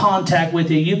into contact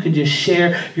with you. You can just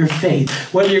share your faith.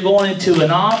 Whether you're going into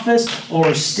an office or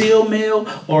a steel mill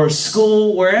or a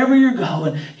school, wherever you're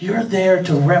going, you're there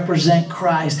to represent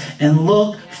Christ and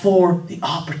look for the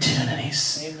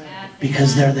opportunities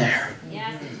because they're there.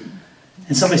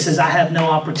 And somebody says, I have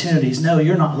no opportunities. No,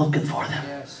 you're not looking for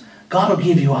them. God will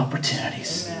give you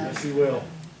opportunities. Yes, He will.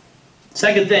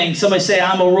 Second thing, somebody say,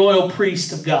 I'm a royal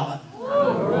priest of God.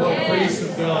 Royal priest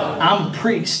of God. I'm a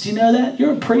priest. You know that?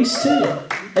 You're a priest too.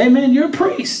 Amen. You're a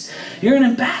priest. You're an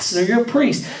ambassador. You're a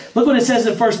priest. Look what it says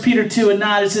in 1 Peter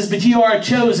 2:9. It says, but you are a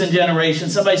chosen generation.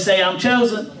 Somebody say, I'm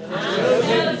chosen. I'm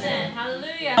chosen.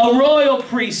 Hallelujah. A royal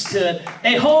priesthood,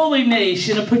 a holy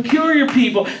nation, a peculiar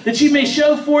people, that you may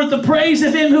show forth the praise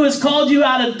of Him who has called you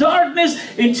out of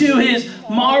darkness into His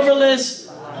marvelous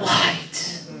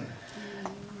light.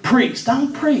 Priest.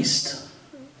 I'm a priest.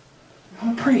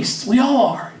 I'm a priest. We all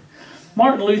are.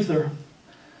 Martin Luther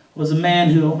was a man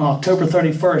who on October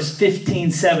 31st,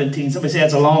 1517, somebody say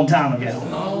that's a long time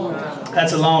ago.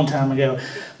 That's a long time ago.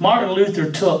 Martin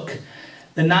Luther took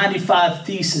the 95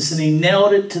 Thesis and he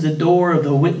nailed it to the door of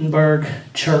the Wittenberg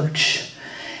church.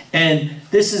 And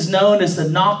this is known as the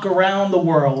Knock Around the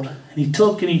World. And he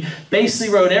took and he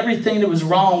basically wrote everything that was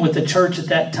wrong with the church at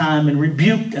that time and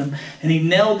rebuked them. And he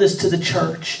nailed this to the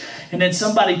church. And then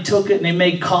somebody took it and they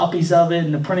made copies of it,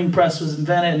 and the printing press was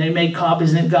invented, and they made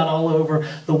copies, and it got all over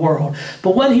the world.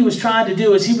 But what he was trying to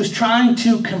do is he was trying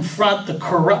to confront the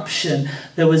corruption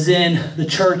that was in the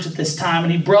church at this time.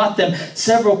 And he brought them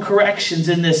several corrections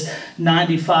in this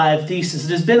 95 Thesis.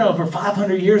 It has been over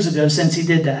 500 years ago since he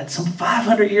did that, some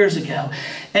 500 years ago.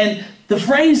 And the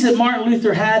phrase that Martin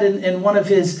Luther had in one of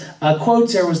his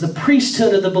quotes there was the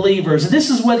priesthood of the believers. And this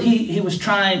is what he was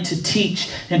trying to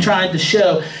teach and trying to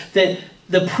show, that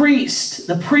the priest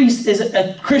is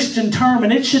a Christian term,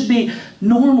 and it should be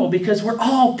normal because we're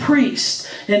all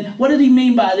priests. And what did he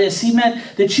mean by this? He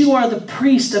meant that you are the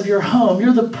priest of your home.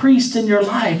 You're the priest in your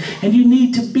life, and you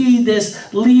need to be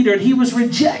this leader. And he was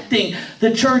rejecting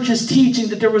the church's teaching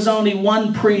that there was only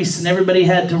one priest and everybody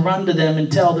had to run to them and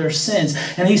tell their sins.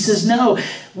 And he says, no,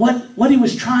 what he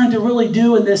was trying to really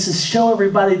do in this is show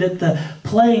everybody that the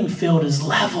playing field is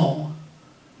level.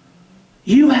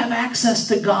 You have access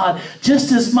to God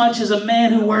just as much as a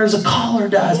man who wears a collar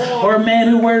does, or a man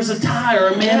who wears a tie, or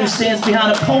a man who stands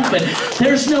behind a pulpit.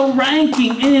 There's no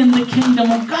ranking in the kingdom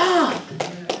of God.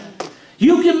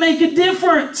 You can make a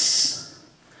difference.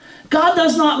 God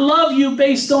does not love you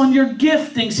based on your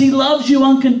giftings. He loves you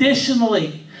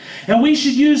unconditionally. And we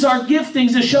should use our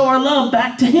giftings to show our love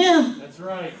back to Him. That's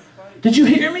right. Did you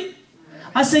hear me?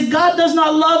 I said, God does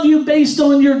not love you based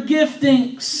on your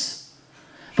giftings.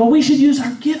 But we should use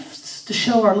our gifts to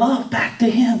show our love back to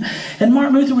Him. And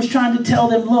Martin Luther was trying to tell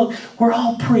them, look, we're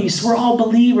all priests. We're all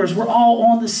believers. We're all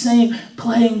on the same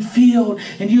playing field.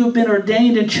 And you have been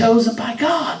ordained and chosen by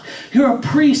God. You're a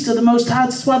priest of the Most High.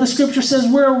 That's why the Scripture says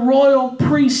we're a royal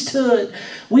priesthood.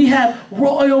 We have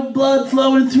royal blood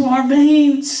flowing through our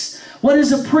veins. What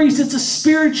is a priest? It's a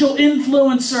spiritual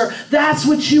influencer. That's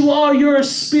what you are. You're a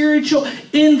spiritual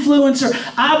influencer.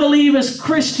 I believe as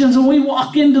Christians, when we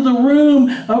walk into the room,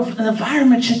 the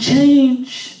environment should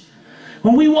change.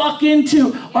 When we walk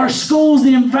into our schools,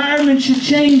 the environment should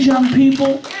change, young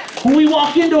people. When we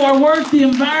walk into our work, the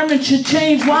environment should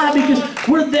change. Why? Because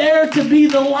we're there to be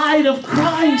the light of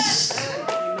Christ.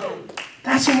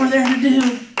 That's what we're there to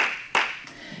do.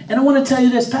 And I want to tell you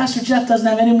this, Pastor Jeff doesn't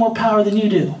have any more power than you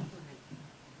do.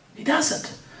 He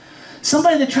doesn't.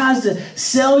 Somebody that tries to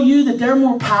sell you that they're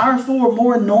more powerful or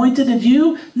more anointed than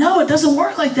you, no, it doesn't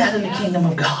work like that in the kingdom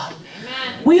of God.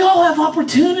 We all have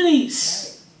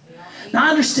opportunities. Now, I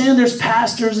understand there's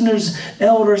pastors and there's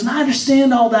elders, and I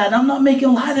understand all that, and I'm not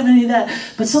making light of any of that,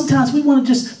 but sometimes we want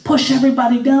to just push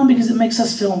everybody down because it makes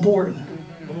us feel important.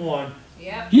 Come on.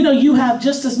 You know, you have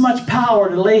just as much power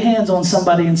to lay hands on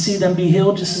somebody and see them be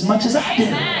healed just as much as I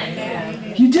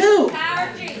do. You do.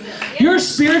 You're a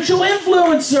spiritual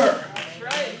influencer.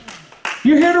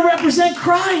 You're here to represent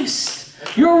Christ.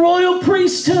 You're a royal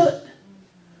priesthood.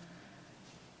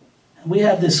 We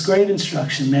have this great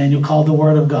instruction manual called the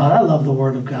Word of God. I love the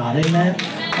Word of God. Amen.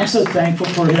 I'm so thankful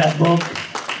for that book.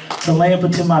 It's a lamp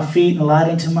unto my feet and a light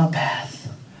unto my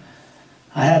path.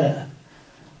 I had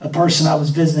a person I was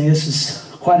visiting. This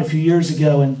was quite a few years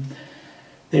ago, and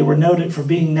they were noted for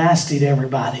being nasty to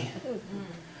everybody.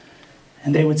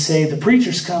 And they would say, the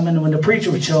preacher's coming, and when the preacher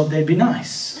would show up, they'd be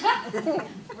nice.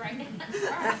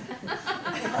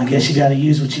 I guess you got to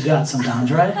use what you got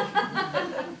sometimes, right?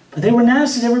 But they were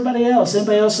nasty to everybody else.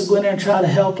 Everybody else would go in there and try to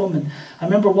help them. And I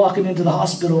remember walking into the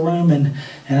hospital room, and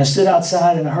I stood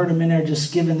outside, and I heard them in there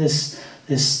just giving this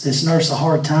nurse a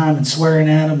hard time and swearing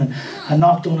at him. And I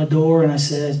knocked on the door, and I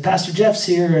said, Pastor Jeff's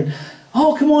here. And,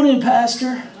 oh, come on in,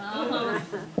 Pastor.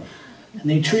 And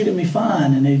they treated me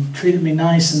fine, and they treated me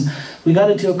nice. And we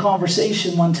got into a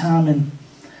conversation one time, and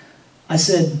I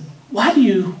said, why do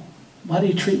you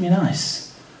treat me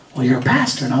nice? Well, you're a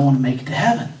pastor, and I want to make it to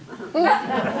heaven.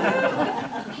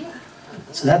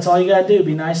 So that's all you got to do,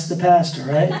 be nice to the pastor,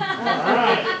 right?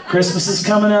 Christmas is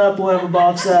coming up, we'll have a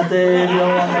box out there. You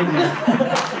don't want to make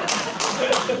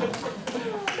it.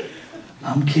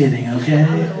 I'm kidding,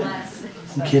 okay?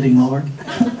 I'm kidding, Lord.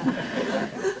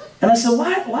 And I said,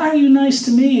 why are you nice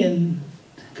to me? And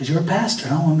because you're a pastor,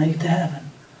 I want to make it to heaven.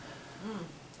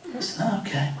 I said, oh,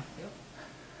 okay.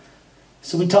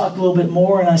 So we talked a little bit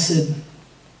more, and I said,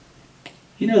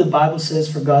 you know, the Bible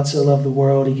says, for God so loved the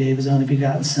world, He gave His only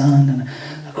begotten Son. And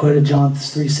I quoted John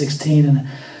 3:16 and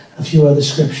a few other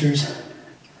scriptures.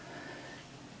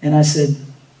 And I said,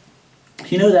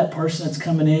 you know that person that's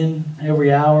coming in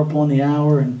every hour, pulling the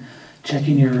hour and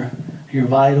checking your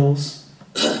vitals?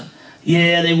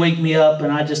 Yeah, they wake me up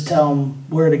and I just tell them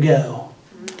where to go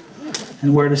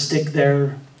and where to stick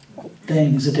their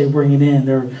things that they're bringing in,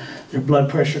 their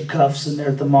blood pressure cuffs and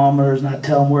their thermometers, and I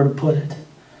tell them where to put it.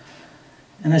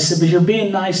 And I said, but you're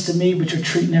being nice to me, but you're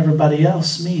treating everybody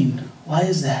else mean. Why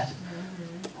is that?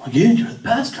 Well, again, you're the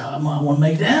pastor. I want to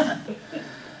make it to heaven.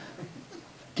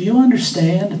 Do you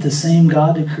understand that the same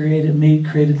God that created me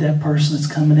created that person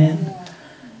that's coming in?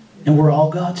 And we're all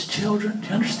God's children. Do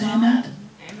you understand that?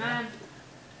 Amen.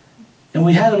 And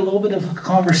we had a little bit of a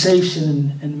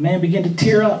conversation, and the man began to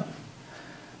tear up.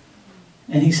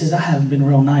 And he says, I haven't been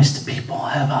real nice to people,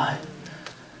 have I?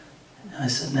 And I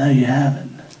said, no, you haven't.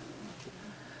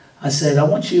 I said, I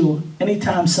want you,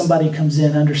 anytime somebody comes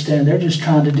in, understand they're just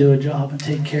trying to do a job and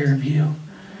take care of you.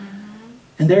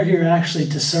 And they're here actually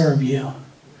to serve you.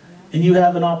 And you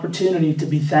have an opportunity to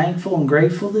be thankful and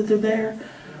grateful that they're there,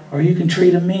 or you can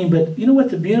treat them mean. But you know what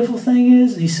the beautiful thing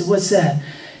is? And he said, what's that?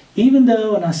 Even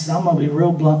though, and I said, I'm going to be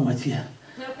real blunt with you.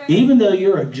 Even though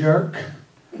you're a jerk,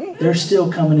 they're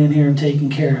still coming in here and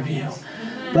taking care of you.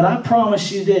 But I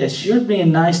promise you this, you're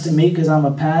being nice to me because I'm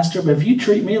a pastor, but if you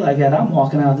treat me like that, I'm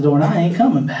walking out the door and I ain't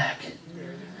coming back.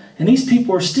 And these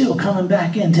people are still coming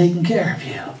back in, taking care of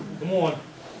you. Come on.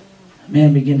 The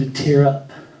man began to tear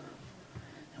up.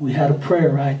 And we had a prayer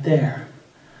right there.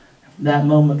 From that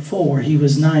moment forward, he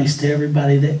was nice to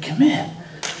everybody that came in.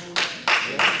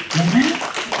 Amen?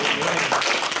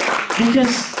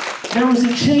 Because there was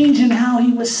a change in how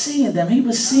he was seeing them. He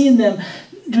was seeing them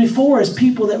before as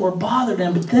people that were bothering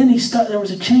him, but then there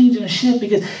was a change and a shift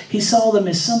because he saw them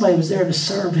as somebody who was there to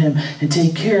serve him and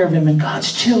take care of him and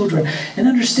God's children. And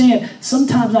understand,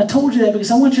 sometimes, and I told you that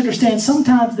because I want you to understand,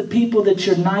 sometimes the people that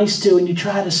you're nice to and you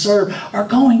try to serve are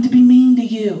going to be mean to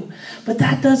you. But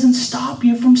that doesn't stop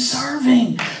you from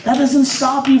serving. That doesn't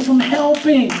stop you from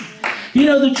helping. You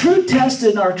know, the true test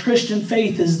in our Christian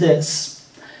faith is this.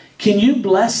 Can you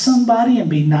bless somebody and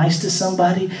be nice to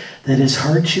somebody that has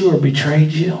hurt you or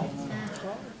betrayed you?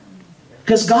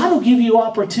 Because God will give you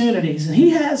opportunities. And He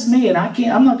has me, and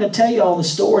I'm not going to tell you all the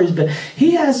stories, but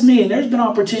He has me. And there's been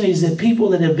opportunities that people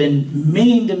that have been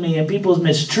mean to me and people have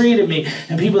mistreated me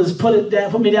and people have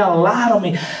put me down and lied on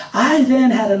me. I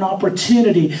then had an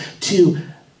opportunity to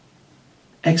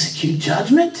execute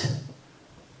judgment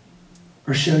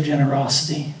or show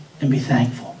generosity and be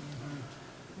thankful.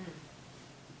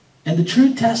 And the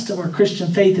true test of our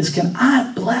Christian faith is, can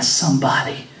I bless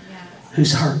somebody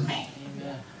who's hurt me?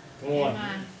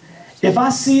 If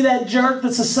I see that jerk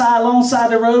that's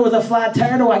alongside the road with a flat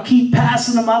tire, do I keep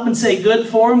passing them up and say, good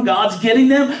for him, God's getting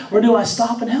them? Or do I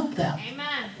stop and help them?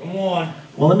 Amen. Come on.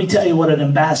 Well, let me tell you what an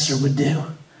ambassador would do.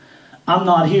 I'm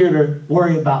not here to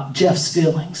worry about Jeff's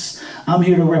feelings. I'm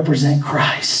here to represent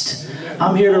Christ.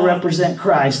 I'm here to represent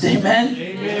Christ. Amen?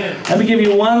 Amen. Let me give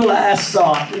you one last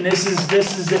thought. And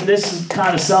this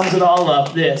kind of sums it all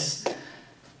up. This.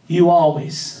 You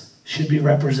always should be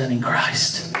representing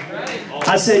Christ.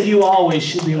 I said you always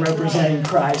should be representing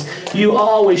Christ. You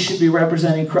always should be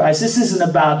representing Christ. This isn't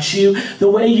about you. The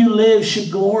way you live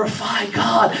should glorify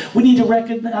God. We need to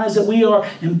recognize that we are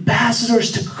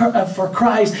ambassadors for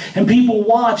Christ. And people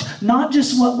watch not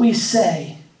just what we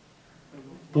say,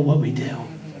 but what we do.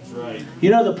 That's right. You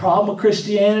know the problem with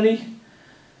Christianity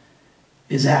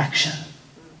is action.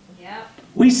 Yep.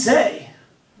 We say,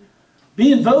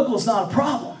 being vocal is not a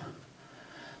problem,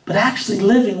 but actually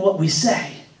living what we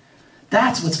say,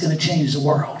 that's what's going to change the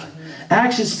world.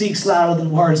 Action speaks louder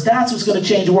than words. That's what's going to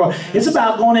change the world. It's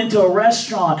about going into a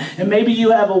restaurant and maybe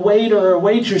you have a waiter or a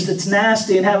waitress that's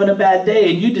nasty and having a bad day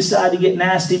and you decide to get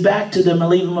nasty back to them and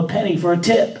leave them a penny for a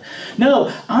tip. No,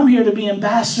 I'm here to be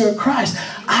ambassador of Christ.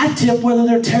 I tip whether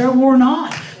they're terrible or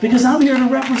not because I'm here to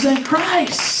represent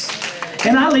Christ.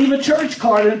 And I leave a church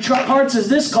card and the card says,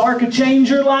 this car could change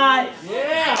your life.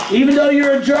 Yeah. Even though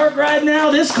you're a jerk right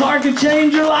now, this car could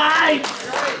change your life.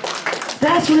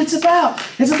 That's what it's about.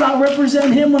 It's about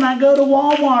representing Him when I go to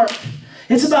Walmart.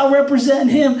 It's about representing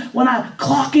Him when I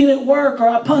clock in at work or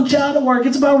I punch out at work.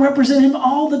 It's about representing Him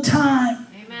all the time.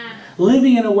 Amen.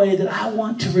 Living in a way that I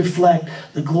want to reflect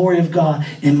the glory of God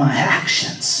in my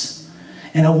actions.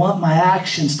 And I want my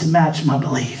actions to match my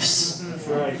beliefs. That's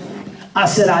right. I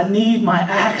said I need my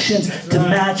actions to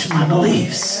match my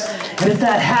beliefs. And if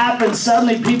that happens,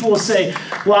 suddenly people will say,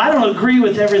 well, I don't agree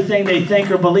with everything they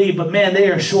think or believe, but man, they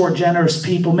are sure generous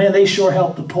people. Man, they sure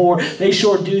help the poor. They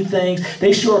sure do things.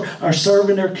 They sure are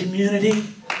serving their community.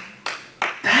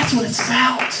 That's what it's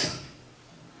about.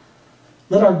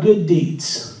 Let our good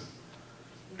deeds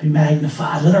be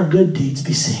magnified. Let our good deeds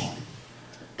be seen.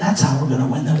 That's how we're going to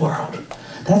win the world.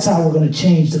 That's how we're going to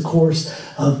change the course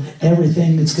of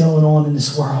everything that's going on in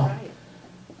this world.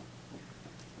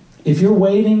 If you're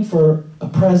waiting for a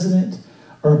president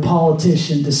or a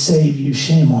politician to save you,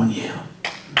 shame on you.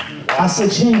 I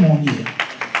said shame on you.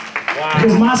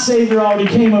 Because my Savior already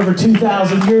came over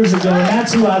 2,000 years ago, and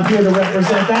that's who I'm here to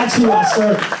represent. That's who I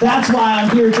serve. That's why I'm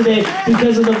here today,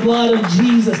 because of the blood of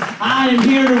Jesus. I am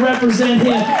here to represent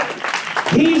Him.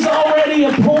 He's already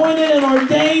appointed and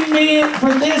ordained me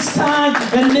for this time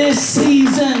and this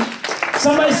season.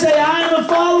 Somebody say, I am a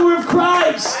follower of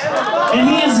Christ. And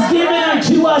He has given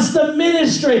unto us the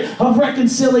ministry of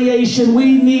reconciliation.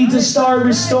 We need to start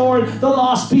restoring the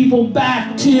lost people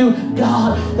back to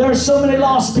God. There are so many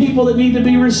lost people that need to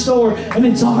be restored, and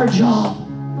it's our job.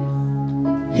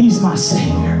 He's my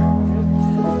Savior.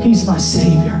 He's my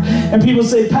Savior. And people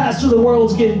say, Pastor, the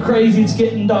world's getting crazy. It's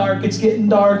getting dark. It's getting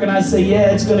dark. And I say, yeah,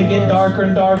 it's going to get darker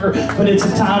and darker. But it's a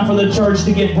time for the church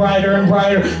to get brighter and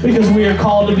brighter because we are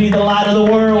called to be the light of the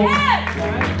world.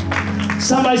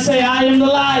 Somebody say, I am the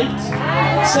light.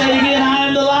 Say again, I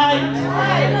am the light.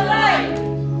 I am the light.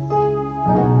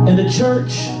 And the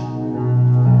church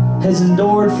has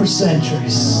endured for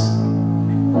centuries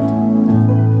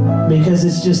because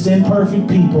it's just imperfect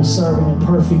people serving a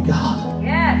perfect God.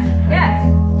 Yes, yes,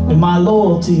 And my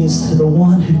loyalty is to the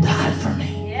one who died for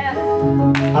me. yes.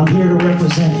 I'm here to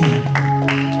represent Him.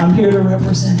 I'm here to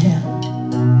represent Him.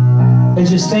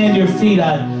 As you stand to your feet,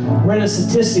 I read a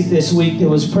statistic this week that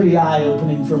was pretty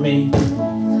eye-opening for me.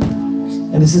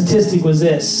 And the statistic was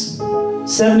this: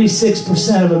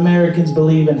 76% of Americans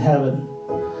believe in heaven.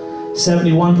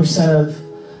 71% of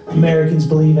Americans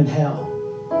believe in hell.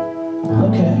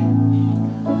 Okay.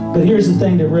 But here's the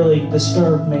thing that really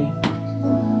disturbed me.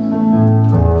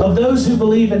 Of those who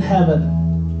believe in heaven,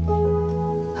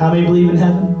 how many believe in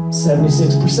heaven?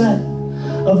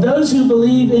 76%. Of those who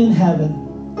believe in heaven,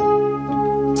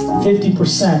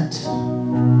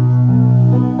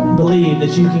 50% believe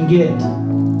that you can get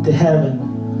to heaven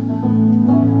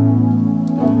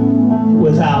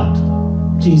without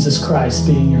Jesus Christ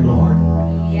being your Lord.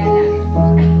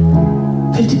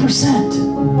 50%.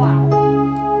 Wow.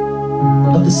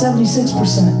 Of the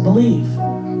 76% believe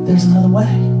there's another way.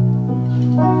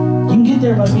 You can get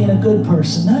there by being a good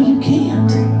person. No, you can't.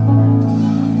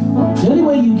 The only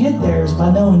way you get there is by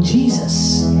knowing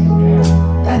Jesus.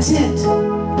 That's it.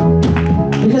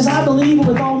 Because I believe it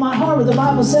with all my heart. What the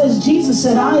Bible says, Jesus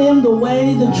said, I am the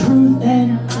way, the truth,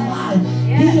 and the life.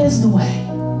 He is the way.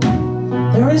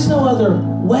 There is no other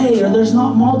way, or there's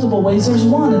not multiple ways. There's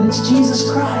one, and it's Jesus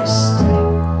Christ.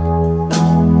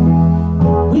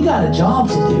 We got a job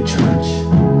to do, church.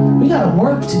 We got a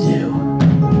work to do.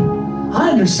 I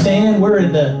understand we're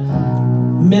in the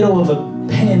middle of a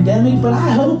pandemic, but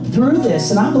I hope through this,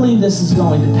 and I believe this is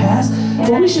going to pass,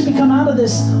 but we should come out of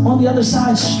this on the other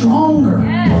side stronger.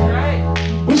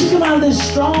 We should come out of this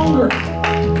stronger.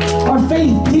 Our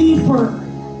faith deeper.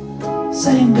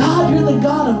 Saying, God, you're the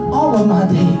God of all of my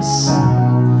days.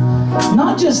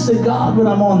 Not just the God when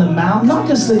I'm on the mountain, not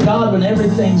just the God when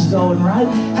everything's going right.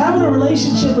 Having a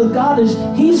relationship with God is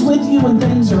He's with you when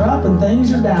things are up and things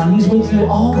are down. He's with you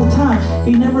all the time.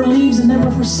 He never leaves and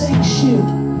never forsakes you.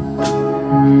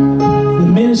 The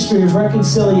ministry of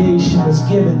reconciliation was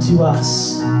given to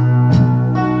us.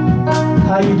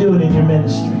 How you doing in your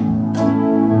ministry?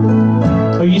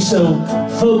 Are you so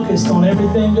focused on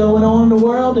everything going on in the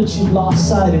world that you've lost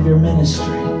sight of your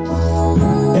ministry?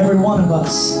 Every one of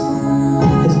us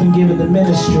has been given the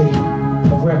ministry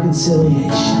of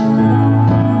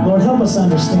reconciliation. Lord, help us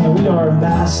understand we are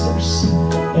ambassadors,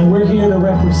 and we're here to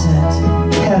represent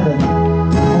heaven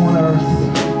on earth.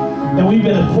 And we've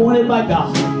been appointed by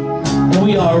God, and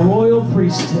we are a royal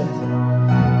priesthood,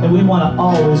 and we want to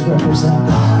always represent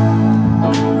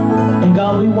God. And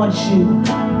God, we want you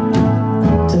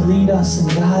to lead us and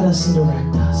guide us and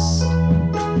direct us.